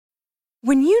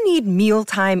When you need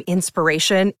mealtime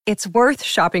inspiration, it's worth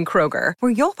shopping Kroger,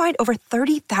 where you'll find over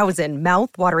 30,000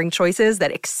 mouth-watering choices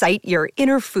that excite your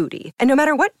inner foodie. And no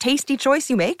matter what tasty choice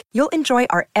you make, you'll enjoy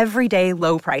our everyday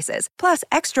low prices, plus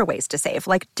extra ways to save,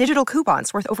 like digital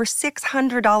coupons worth over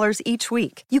 $600 each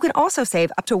week. You can also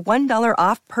save up to $1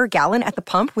 off per gallon at the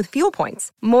pump with fuel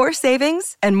points. More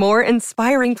savings and more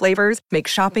inspiring flavors make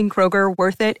shopping Kroger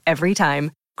worth it every time.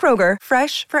 Kroger,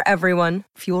 fresh for everyone.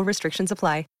 Fuel restrictions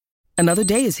apply. Another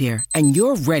day is here, and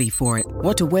you're ready for it.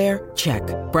 What to wear? Check.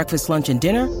 Breakfast, lunch, and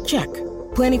dinner? Check.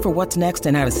 Planning for what's next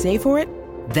and how to save for it?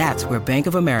 That's where Bank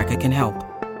of America can help.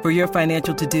 For your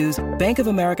financial to-dos, Bank of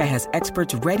America has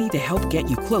experts ready to help get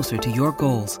you closer to your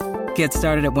goals. Get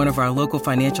started at one of our local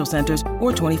financial centers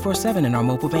or 24/7 in our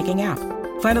mobile banking app.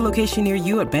 Find a location near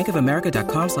you at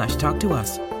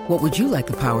bankofamerica.com/talktous. What would you like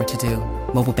the power to do?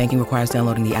 Mobile banking requires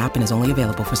downloading the app and is only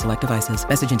available for select devices.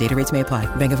 Message and data rates may apply.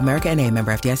 Bank of America N.A.,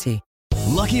 member FDIC.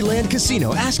 Lucky Land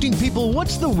Casino, asking people,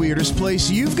 what's the weirdest place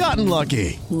you've gotten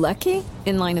lucky? Lucky?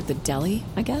 In line at the deli,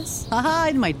 I guess? Aha,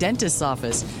 in my dentist's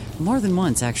office. More than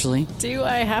once, actually. Do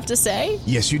I have to say?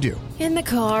 Yes, you do. In the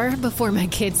car before my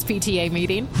kids' PTA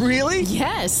meeting. Really?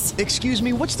 Yes. Excuse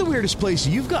me, what's the weirdest place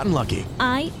you've gotten lucky?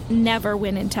 I never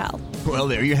win and tell. Well,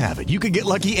 there you have it. You can get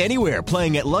lucky anywhere,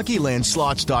 playing at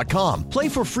LuckyLandSlots.com. Play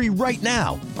for free right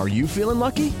now. Are you feeling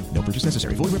lucky? No purchase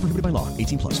necessary. Void where prohibited by law.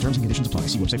 18+. Terms and conditions apply.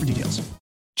 See website for details.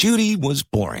 Judy was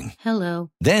boring. Hello.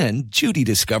 Then Judy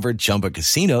discovered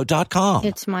ChumbaCasino.com.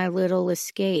 It's my little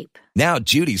escape. Now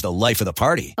Judy's the life of the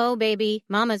party. Oh, baby,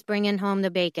 mama's bringing home the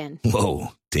bacon. Whoa,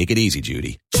 take it easy,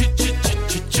 Judy.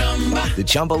 The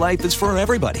Chumba life is for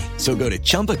everybody. So go to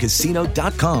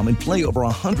ChumbaCasino.com and play over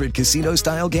 100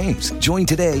 casino-style games. Join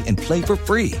today and play for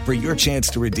free for your chance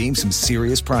to redeem some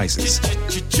serious prizes.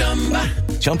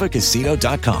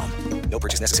 ChumbaCasino.com. No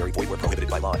purchase necessary. Void where prohibited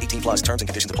by law. 18+. Terms and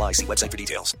conditions apply. See website for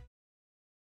details.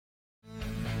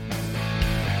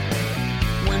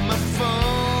 When my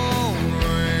phone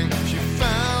rang, she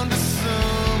found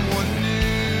someone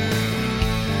new.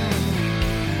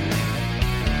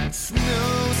 It's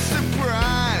no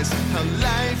surprise how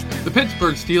life... The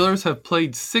Pittsburgh Steelers have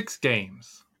played 6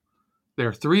 games.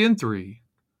 They're 3-3.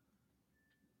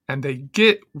 And they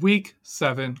get week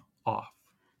 7 off.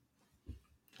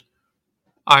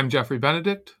 I'm Jeffrey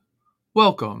Benedict.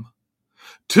 Welcome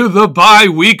to the bye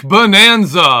week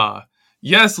bonanza.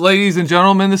 Yes, ladies and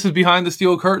gentlemen, this is Behind the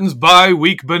Steel Curtain's bye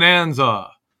week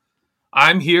bonanza.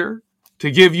 I'm here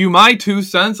to give you my 2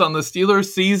 cents on the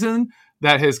Steelers season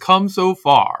that has come so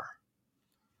far.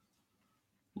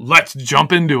 Let's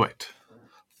jump into it.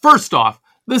 First off,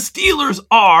 the Steelers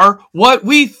are what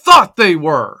we thought they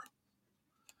were.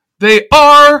 They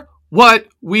are what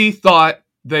we thought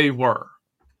they were.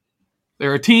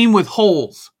 They're a team with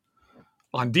holes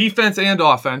on defense and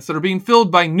offense that are being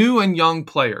filled by new and young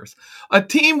players. A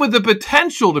team with the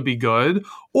potential to be good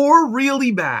or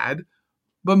really bad,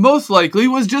 but most likely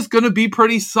was just going to be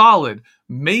pretty solid.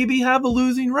 Maybe have a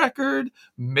losing record,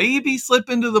 maybe slip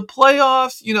into the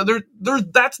playoffs. You know,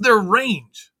 that's their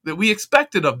range that we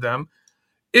expected of them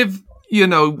if,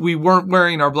 we weren't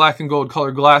wearing our black and gold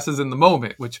colored glasses in the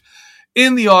moment, which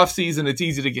in the offseason, it's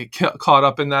easy to get caught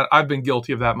up in that. I've been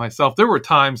guilty of that myself. There were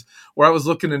times where I was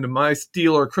looking into my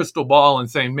Steeler crystal ball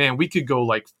and saying, man, we could go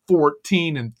like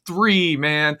 14-3,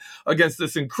 man, against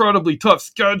this incredibly tough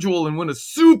schedule and win a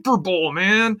Super Bowl,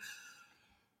 man.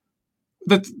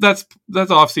 That's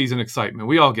offseason excitement.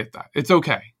 We all get that. It's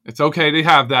okay. It's okay to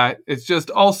have that. It's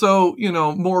just also,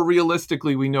 more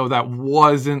realistically, we know that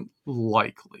wasn't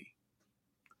likely.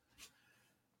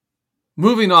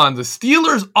 Moving on, the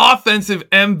Steelers' offensive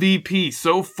MVP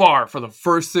so far for the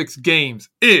first 6 games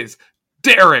is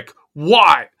Derek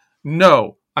Watt.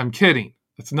 No, I'm kidding.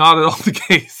 That's not at all the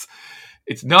case.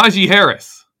 It's Najee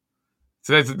Harris.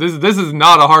 So this is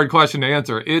not a hard question to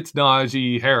answer. It's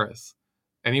Najee Harris.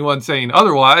 Anyone saying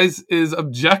otherwise is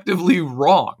objectively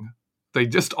wrong. They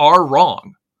just are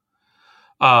wrong.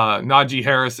 Najee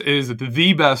Harris is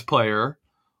the best player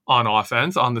on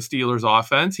offense, on the Steelers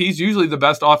offense. He's usually the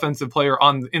best offensive player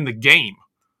in the game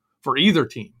for either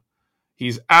team.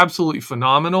 He's absolutely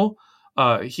phenomenal.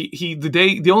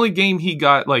 The only game he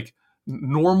got like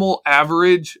normal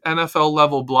average NFL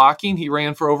level blocking, he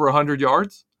ran for over 100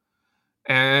 yards.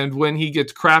 And when he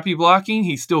gets crappy blocking,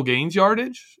 he still gains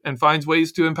yardage and finds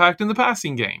ways to impact in the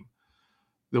passing game.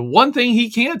 The one thing he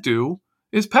can't do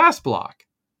is pass block.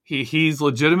 He's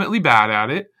legitimately bad at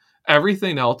it.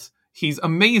 Everything else, he's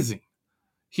amazing.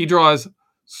 He draws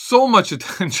so much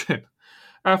attention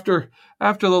after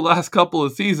the last couple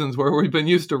of seasons where we've been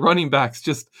used to running backs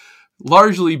just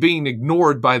largely being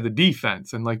ignored by the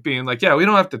defense and like being like, yeah, we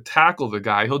don't have to tackle the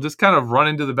guy. He'll just kind of run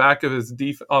into the back of his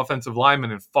offensive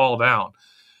lineman and fall down.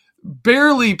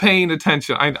 Barely paying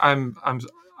attention. I'm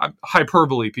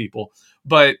hyperbole, people,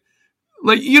 but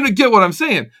like, you get what I'm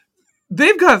saying.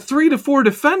 They've got 3 to 4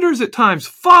 defenders at times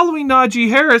following Najee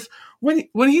Harris when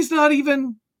he's not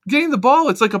even getting the ball.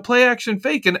 It's like a play action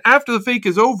fake, and after the fake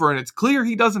is over and it's clear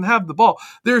he doesn't have the ball,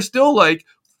 they're still like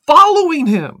following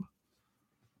him.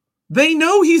 They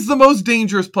know he's the most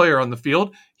dangerous player on the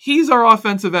field. He's our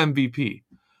offensive MVP.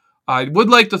 I would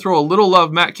like to throw a little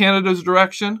love Matt Canada's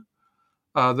direction.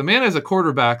 The man is a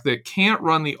quarterback that can't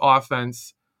run the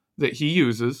offense that he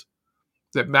uses,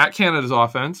 that Matt Canada's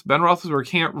offense. Ben Roethlisberger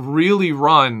can't really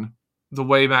run the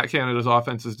way Matt Canada's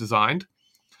offense is designed.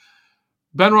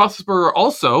 Ben Roethlisberger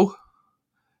also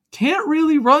can't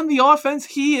really run the offense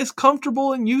he is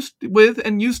comfortable and used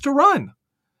to run.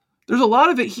 There's a lot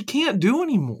of it he can't do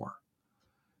anymore.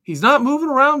 He's not moving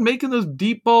around making those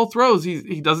deep ball throws.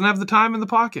 He doesn't have the time in the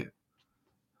pocket.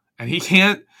 And he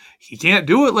can't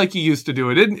do it like he used to do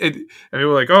it. And they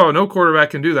were like, oh, no quarterback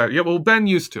can do that. Yeah, well, Ben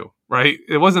used to, right?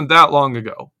 It wasn't that long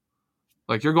ago.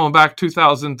 Like, you're going back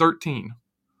 2013,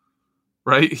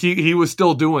 right? He was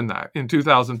still doing that in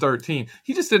 2013.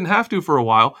 He just didn't have to for a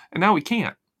while, and now he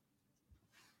can't.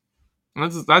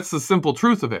 And that's the simple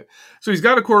truth of it. So he's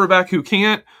got a quarterback who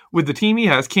can't, with the team he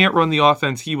has, can't run the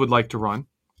offense he would like to run.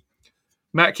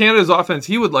 Matt Canada's offense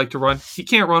he would like to run, he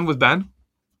can't run with Ben.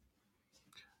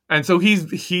 And so he's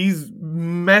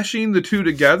meshing the two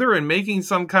together and making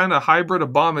some kind of hybrid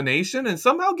abomination and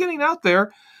somehow getting out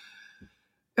there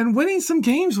and winning some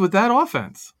games with that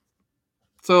offense.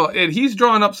 So he's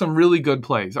drawing up some really good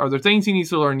plays. Are there things he needs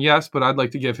to learn? Yes, but I'd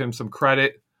like to give him some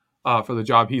credit for the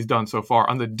job he's done so far.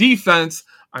 On the defense,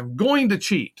 I'm going to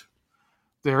cheat.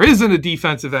 There isn't a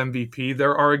defensive MVP.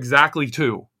 There are exactly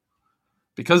 2.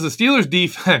 Because the Steelers'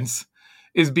 defense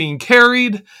is being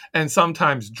carried and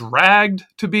sometimes dragged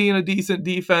to being a decent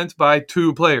defense by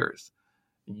 2 players.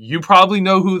 You probably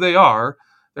know who they are.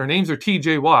 Their names are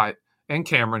TJ Watt and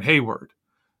Cameron Hayward.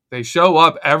 They show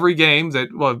up every game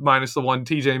minus the one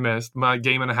TJ missed, my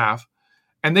game and a half,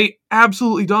 and they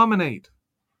absolutely dominate.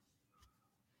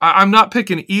 I'm not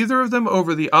picking either of them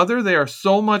over the other. They are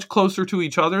so much closer to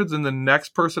each other than the next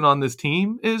person on this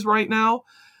team is right now.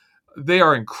 They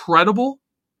are incredible.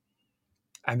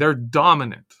 And they're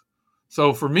dominant.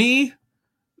 So for me,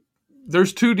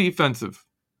 there's 2 defensive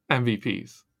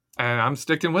MVPs. And I'm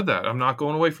sticking with that. I'm not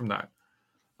going away from that.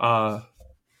 The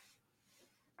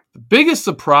biggest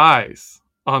surprise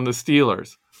on the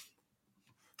Steelers,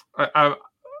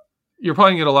 you're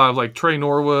probably going to get a lot of like Trey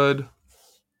Norwood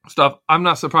stuff. I'm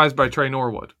not surprised by Trey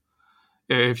Norwood.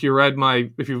 If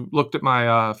you looked at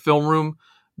my film room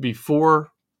before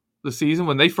the season,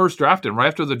 when they first drafted him, right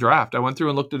after the draft, I went through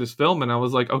and looked at his film and I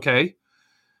was like, okay.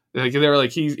 Like, they were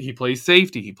like, he plays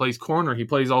safety, he plays corner, he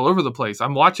plays all over the place.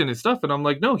 I'm watching his stuff and I'm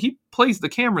like, no, he plays the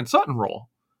Cameron Sutton role.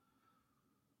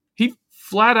 He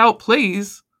flat out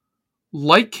plays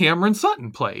like Cameron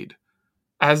Sutton played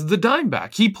as the dime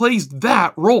back. He plays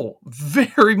that role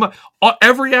very much,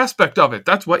 every aspect of it.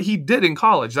 That's what he did in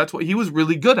college. That's what he was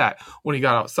really good at. When he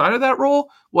got outside of that role,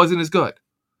 wasn't as good.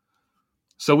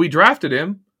 So we drafted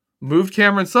him, moved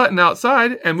Cameron Sutton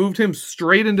outside, and moved him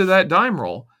straight into that dime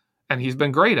role, and he's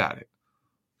been great at it.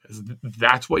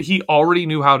 That's what he already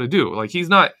knew how to do. Like, he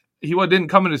didn't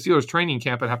come into Steelers training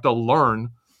camp and have to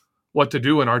learn what to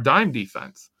do in our dime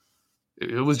defense.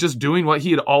 It was just doing what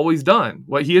he had always done,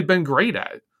 what he had been great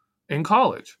at in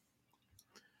college.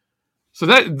 So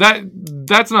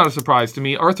that's not a surprise to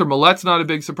me. Arthur Maulet's not a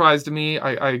big surprise to me.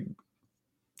 I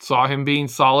saw him being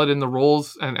solid in the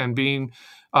roles and being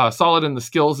solid in the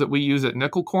skills that we use at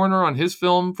nickel corner on his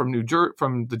film from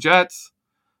the Jets.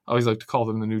 I always like to call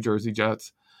them the New Jersey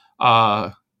Jets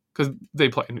because they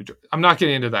play in New Jersey. I'm not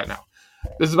getting into that now.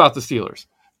 This is about the Steelers.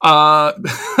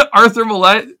 Arthur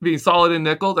Maulet being solid in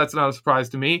nickel, that's not a surprise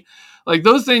to me. Like,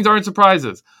 those things aren't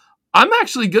surprises. I'm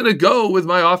actually going to go with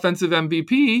my offensive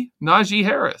MVP, Najee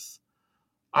Harris.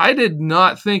 I did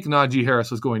not think Najee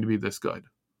Harris was going to be this good.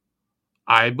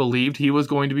 I believed he was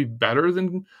going to be better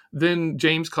than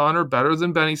James Conner, better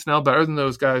than Benny Snell, better than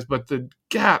those guys, but the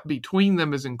gap between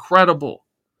them is incredible.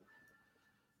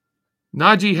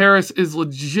 Najee Harris is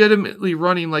legitimately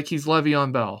running like he's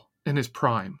Le'Veon Bell in his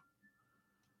prime.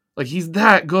 Like, he's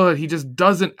that good. He just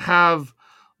doesn't have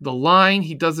the line.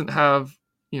 He doesn't have,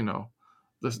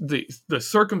 the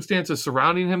circumstances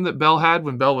surrounding him that Bell had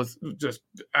when Bell was just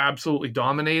absolutely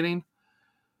dominating.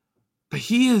 But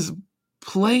he is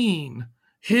playing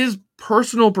his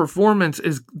personal performance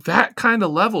is that kind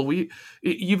of level.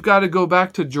 You've got to go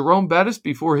back to Jerome Bettis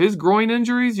before his groin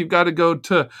injuries. You've got to go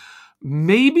to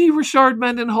maybe Richard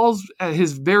Mendenhall's at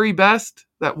his very best,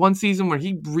 that one season where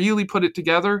he really put it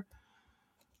together.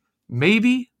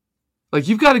 Maybe. Like,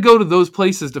 you've got to go to those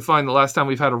places to find the last time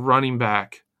we've had a running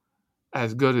back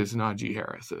as good as Najee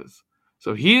Harris is.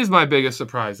 So he is my biggest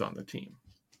surprise on the team.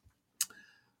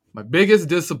 My biggest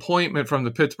disappointment from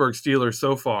the Pittsburgh Steelers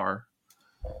so far,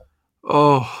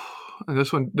 and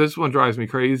this one drives me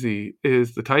crazy,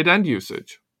 is the tight end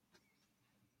usage.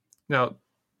 Now,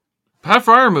 Pat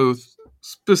Freiermuth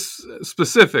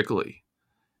specifically,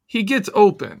 he gets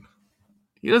open.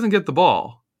 He doesn't get the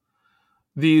ball.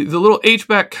 The little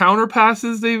H-back counter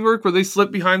passes they work where they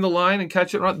slip behind the line and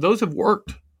catch it, those have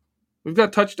worked. We've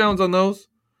got touchdowns on those.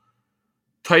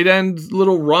 Tight end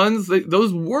little runs,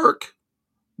 those work.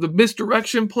 The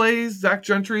misdirection plays, Zach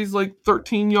Gentry's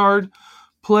 13-yard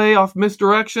play off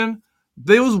misdirection,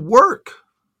 those work.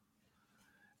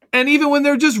 And even when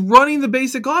they're just running the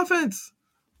basic offense,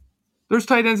 there's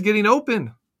tight ends getting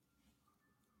open.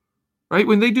 Right?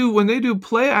 When they do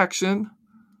play action,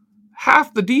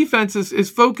 half the defense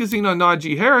is focusing on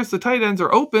Najee Harris. The tight ends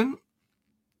are open,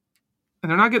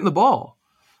 and they're not getting the ball.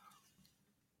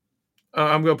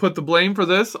 I'm going to put the blame for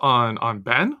this on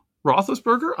Ben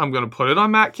Roethlisberger. I'm going to put it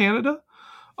on Matt Canada.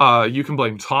 You can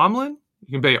blame Tomlin.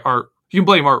 You can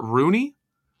blame Art Rooney.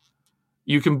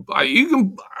 You can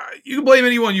blame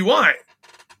anyone you want,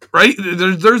 right?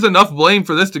 There's enough blame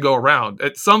for this to go around.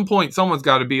 At some point, someone's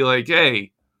got to be like,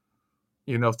 hey,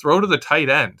 throw to the tight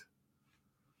end.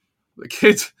 The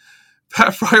kids, Pat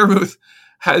Freiermuth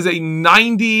has a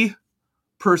 90%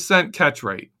 catch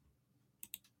rate.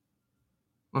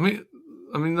 Let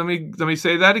me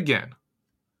say that again.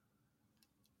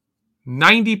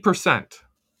 90%.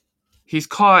 He's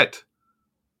caught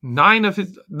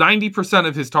 90%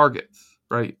 of his targets,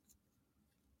 right?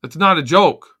 That's not a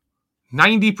joke.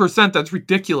 90%, that's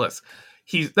ridiculous.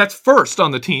 That's first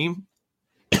on the team,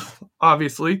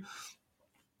 obviously,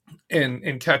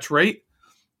 in catch rate.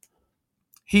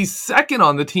 He's second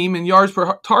on the team in yards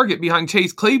per target behind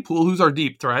Chase Claypool, who's our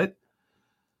deep threat.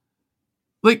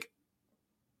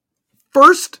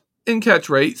 First in catch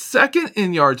rate, second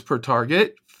in yards per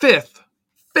target, fifth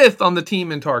on the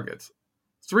team in targets.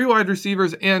 3 wide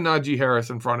receivers and Najee Harris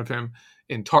in front of him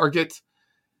in targets.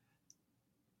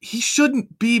 He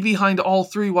shouldn't be behind all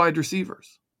 3 wide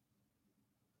receivers.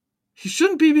 He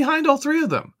shouldn't be behind all 3 of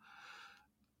them.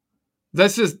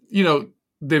 That's just,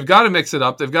 they've got to mix it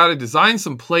up. They've got to design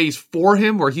some plays for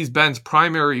him where he's Ben's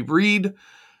primary read.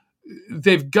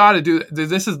 They've got to do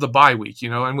this. Is the bye week,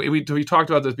 and we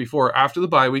talked about this before. After the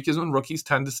bye week is when rookies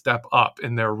tend to step up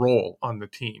in their role on the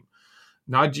team.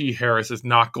 Najee Harris is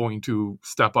not going to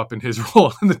step up in his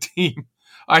role on the team.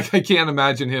 I can't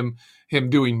imagine him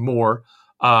doing more.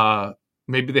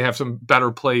 Maybe they have some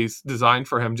better plays designed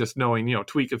for him, just knowing,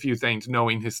 tweak a few things,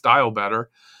 knowing his style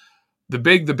better. The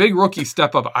big rookie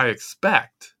step up I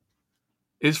expect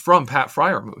is from Pat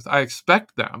Freiermuth. I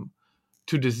expect them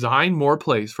to design more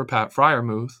plays for Pat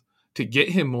Freiermuth, to get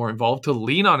him more involved, to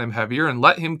lean on him heavier and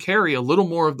let him carry a little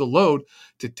more of the load,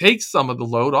 to take some of the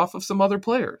load off of some other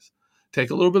players, take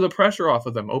a little bit of pressure off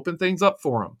of them, open things up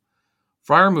for him.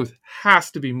 Freiermuth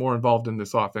has to be more involved in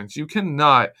this offense. You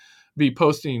cannot be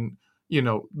posting,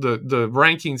 the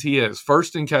rankings he is,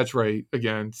 first in catch rate,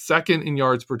 again, second in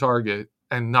yards per target,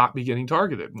 and not be getting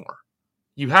targeted more.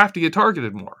 You have to get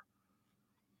targeted more.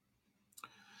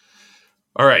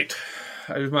 All right.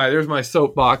 There's my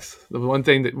soapbox. The one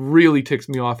thing that really ticks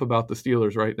me off about the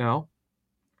Steelers right now.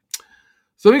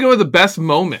 So let me go with the best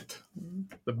moment.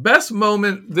 The best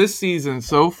moment this season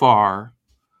so far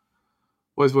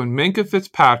was when Minkah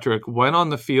Fitzpatrick went on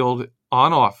the field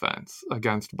on offense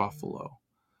against Buffalo.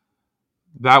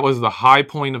 That was the high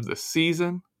point of the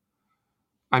season.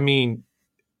 I mean,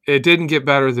 it didn't get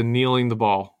better than kneeling the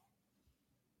ball.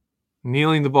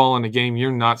 Kneeling the ball in a game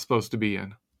you're not supposed to be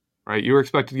in. Right? You were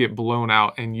expected to get blown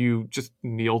out, and you just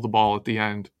kneel the ball at the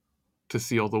end to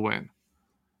seal the win.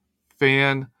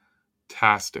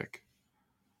 Fantastic.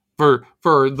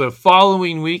 For the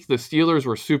following week, the Steelers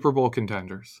were Super Bowl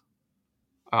contenders.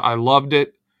 I loved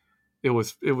it. It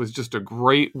was just a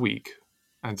great week.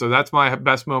 And so that's my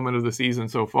best moment of the season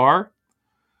so far.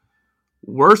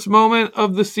 Worst moment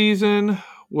of the season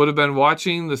would have been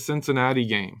watching the Cincinnati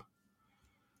game.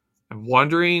 I'm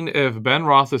wondering if Ben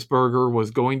Roethlisberger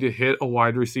was going to hit a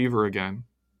wide receiver again.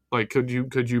 Could you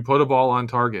put a ball on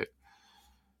target?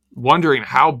 Wondering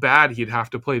how bad he'd have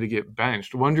to play to get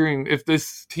benched. Wondering if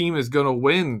this team is going to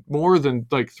win more than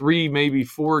 3, maybe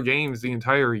 4 games the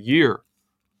entire year.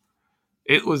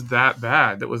 It was that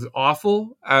bad. That was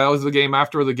awful. That was the game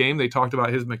after the game. They talked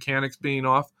about his mechanics being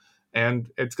off, and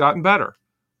it's gotten better.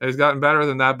 It's gotten better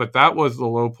than that, but that was the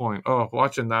low point. Oh,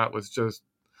 watching that was just...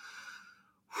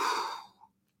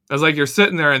 It's like you're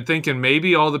sitting there and thinking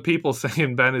maybe all the people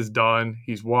saying Ben is done,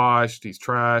 he's washed, he's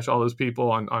trash, all those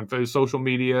people on social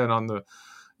media and on the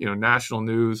national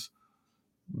news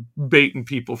baiting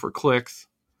people for clicks.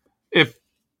 If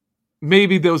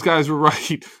maybe those guys were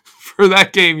right for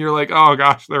that game, you're like, oh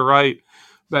gosh, they're right.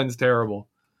 Ben's terrible.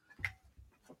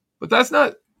 But that's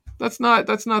not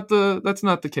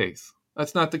the case.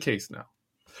 That's not the case now.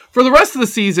 For the rest of the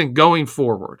season going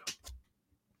forward,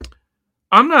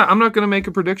 I'm not going to make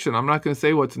a prediction. I'm not going to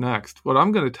say what's next. What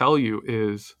I'm going to tell you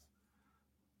is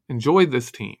enjoy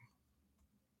this team.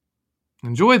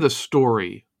 Enjoy the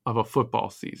story of a football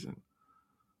season.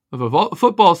 Of a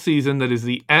football season that is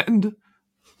the end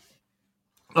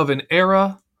of an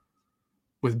era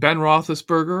with Ben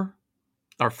Roethlisberger.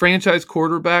 Our franchise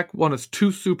quarterback won us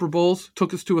 2 Super Bowls,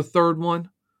 took us to a third one.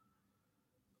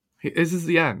 This is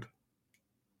the end.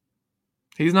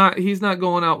 He's not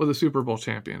going out with a Super Bowl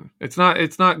champion. It's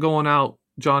not going out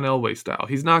John Elway style.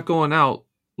 He's not going out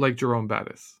like Jerome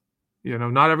Bettis.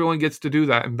 Not everyone gets to do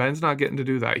that, and Ben's not getting to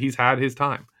do that. He's had his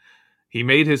time. He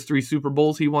made his 3 Super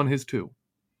Bowls. He won his 2.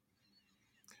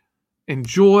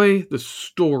 Enjoy the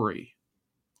story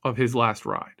of his last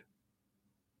ride.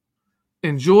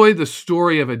 Enjoy the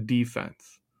story of a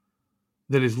defense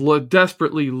that is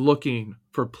desperately looking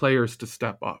for players to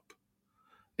step up.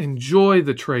 Enjoy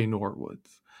the Trey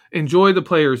Norwoods. Enjoy the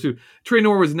players who... Trey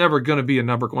Norwood's never going to be a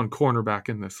number 1 cornerback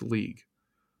in this league.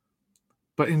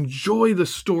 But enjoy the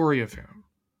story of him.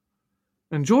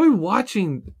 Enjoy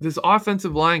watching this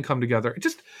offensive line come together.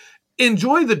 Just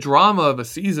enjoy the drama of a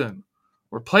season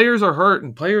where players are hurt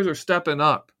and players are stepping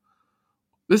up.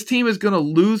 This team is going to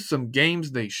lose some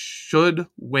games they should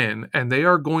win, and they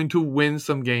are going to win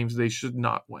some games they should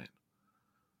not win.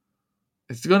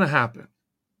 It's going to happen.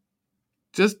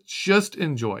 Just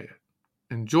enjoy it.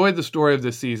 Enjoy the story of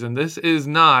this season. This is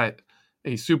not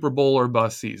a Super Bowl or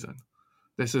bust season.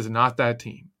 This is not that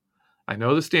team. I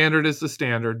know the standard is the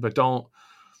standard, but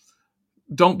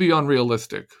don't be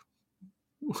unrealistic.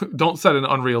 Don't set an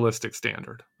unrealistic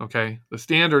standard, okay? The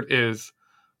standard is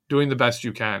doing the best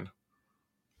you can.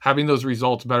 Having those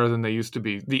results better than they used to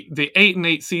be. The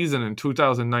 8-8 season in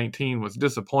 2019 was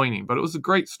disappointing, but it was a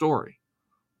great story.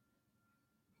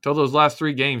 Till those last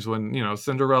 3 games when,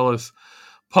 Cinderella's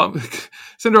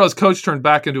coach turned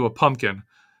back into a pumpkin,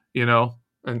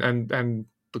 and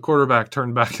the quarterback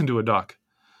turned back into a duck.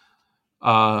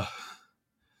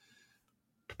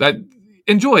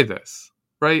 Enjoy this,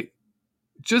 right?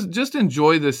 Just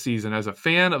enjoy this season as a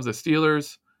fan of the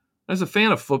Steelers, as a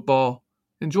fan of football.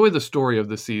 Enjoy the story of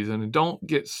the season and don't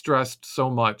get stressed so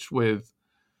much with,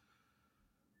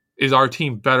 is our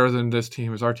team better than this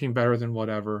team? Is our team better than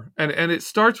whatever? And it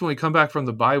starts when we come back from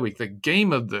the bye week. The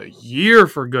game of the year,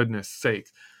 for goodness sake.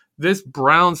 This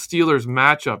Browns-Steelers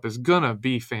matchup is going to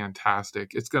be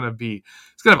fantastic. It's going to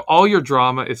have all your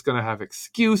drama. It's going to have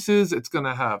excuses. It's going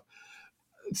to have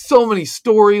so many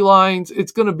storylines.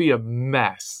 It's going to be a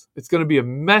mess. It's going to be a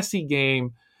messy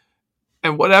game.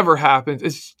 And whatever happens,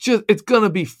 it's going to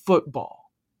be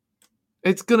football.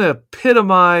 It's going to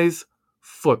epitomize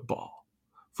football.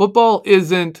 Football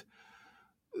isn't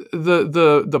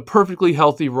the perfectly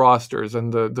healthy rosters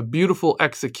and the beautiful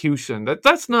execution.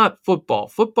 That's not football.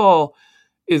 Football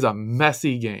is a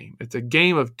messy game. It's a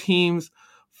game of teams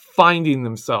finding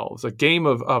themselves, a game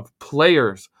of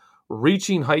players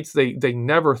reaching heights they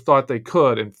never thought they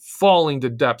could and falling to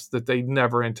depths that they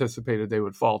never anticipated they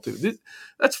would fall to.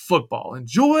 That's football.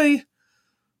 Enjoy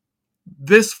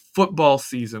this football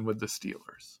season with the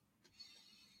Steelers.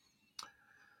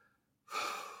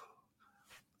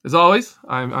 As always,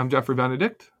 I'm Jeffrey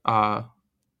Benedict. You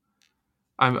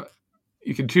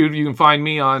can find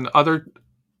me on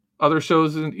other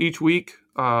shows each week.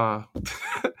 I'm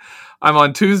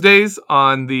on Tuesdays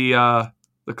on the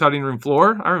Cutting Room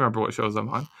Floor. I remember what shows I'm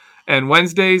on. And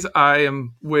Wednesdays, I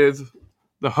am with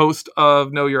the host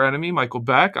of Know Your Enemy, Michael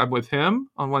Beck. I'm with him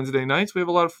on Wednesday nights. We have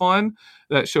a lot of fun.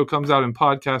 That show comes out in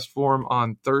podcast form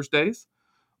on Thursdays,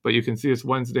 but you can see us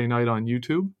Wednesday night on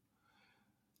YouTube.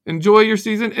 Enjoy your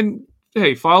season. And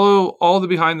hey, follow all the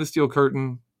Behind the Steel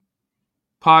Curtain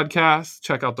podcasts.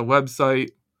 Check out the website.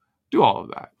 Do all of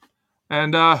that.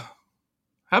 And have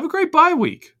a great bye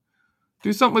week.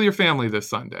 Do something with your family this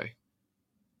Sunday.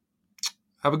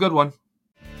 Have a good one.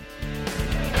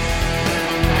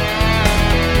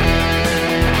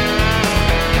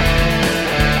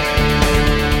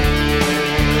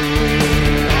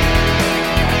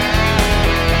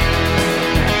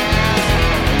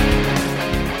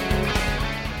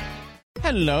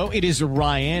 Hello, it is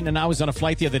Ryan, and I was on a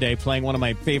flight the other day playing one of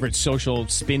my favorite social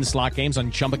spin slot games on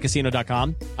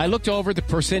ChumbaCasino.com. I looked over at the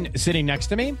person sitting next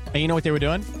to me, and you know what they were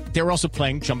doing? They were also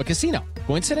playing Chumba Casino.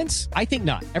 Coincidence? I think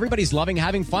not. Everybody's loving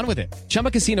having fun with it.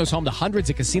 Chumba Casino is home to hundreds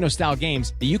of casino-style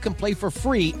games that you can play for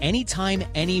free anytime,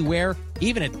 anywhere,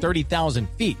 even at 30,000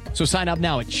 feet. So sign up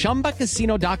now at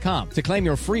ChumbaCasino.com to claim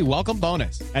your free welcome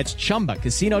bonus. That's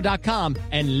ChumbaCasino.com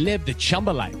and live the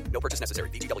Chumba life. No purchase necessary.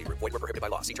 VGW. Void were prohibited by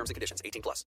law. See terms and conditions. 18+.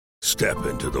 Step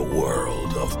into the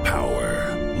world of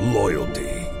power, loyalty,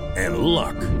 and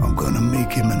luck. I'm gonna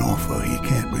make him an offer he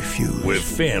can't refuse. With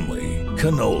family,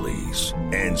 cannolis,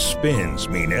 and spins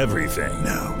mean everything.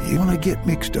 Now, you wanna get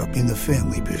mixed up in the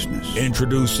family business.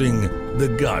 Introducing The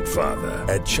Godfather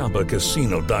at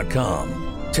ChumbaCasino.com.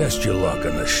 Test your luck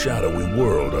in the shadowy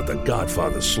world of The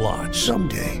Godfather slot.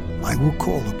 Someday, I will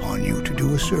call upon you to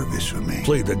do a service for me.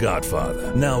 Play The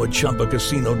Godfather, now at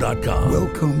ChumbaCasino.com.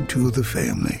 Welcome to the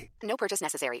family. No purchase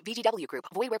necessary. VGW Group.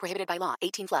 Void where prohibited by law.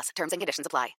 18+. Terms and conditions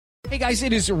apply. Hey guys,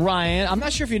 it is Ryan. I'm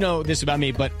not sure if you know this about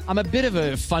me, but I'm a bit of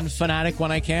a fun fanatic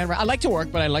when I can. I like to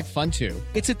work, but I like fun too.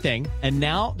 It's a thing. And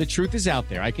now the truth is out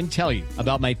there. I can tell you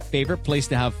about my favorite place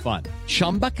to have fun.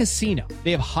 Chumba Casino. They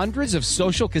have hundreds of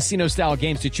social casino style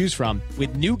games to choose from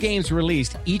with new games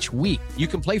released each week. You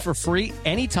can play for free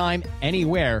anytime,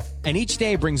 anywhere. And each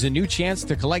day brings a new chance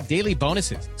to collect daily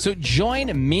bonuses. So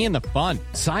join me in the fun.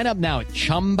 Sign up now at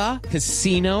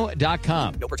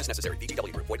ChumbaCasino.com. No purchase necessary.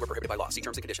 VGW Group. Void were prohibited by law. See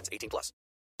terms and conditions. 18+.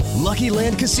 Lucky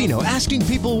Land Casino, asking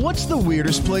people, what's the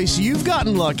weirdest place you've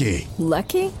gotten lucky?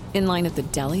 Lucky? In line at the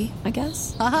deli, I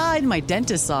guess? Aha, in my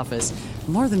dentist's office.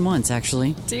 More than once,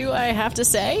 actually. Do I have to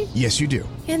say? Yes, you do.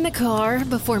 In the car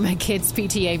before my kids'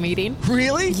 PTA meeting.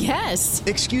 Really? Yes.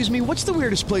 Excuse me, what's the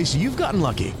weirdest place you've gotten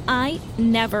lucky? I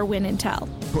never win and tell.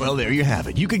 Well, there you have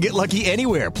it. You can get lucky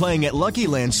anywhere, playing at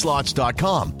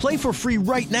LuckyLandSlots.com. Play for free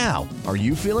right now. Are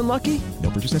you feeling lucky? No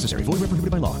purchase necessary. Void where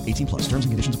prohibited by law. 18+. Terms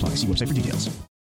and conditions apply. See website for details.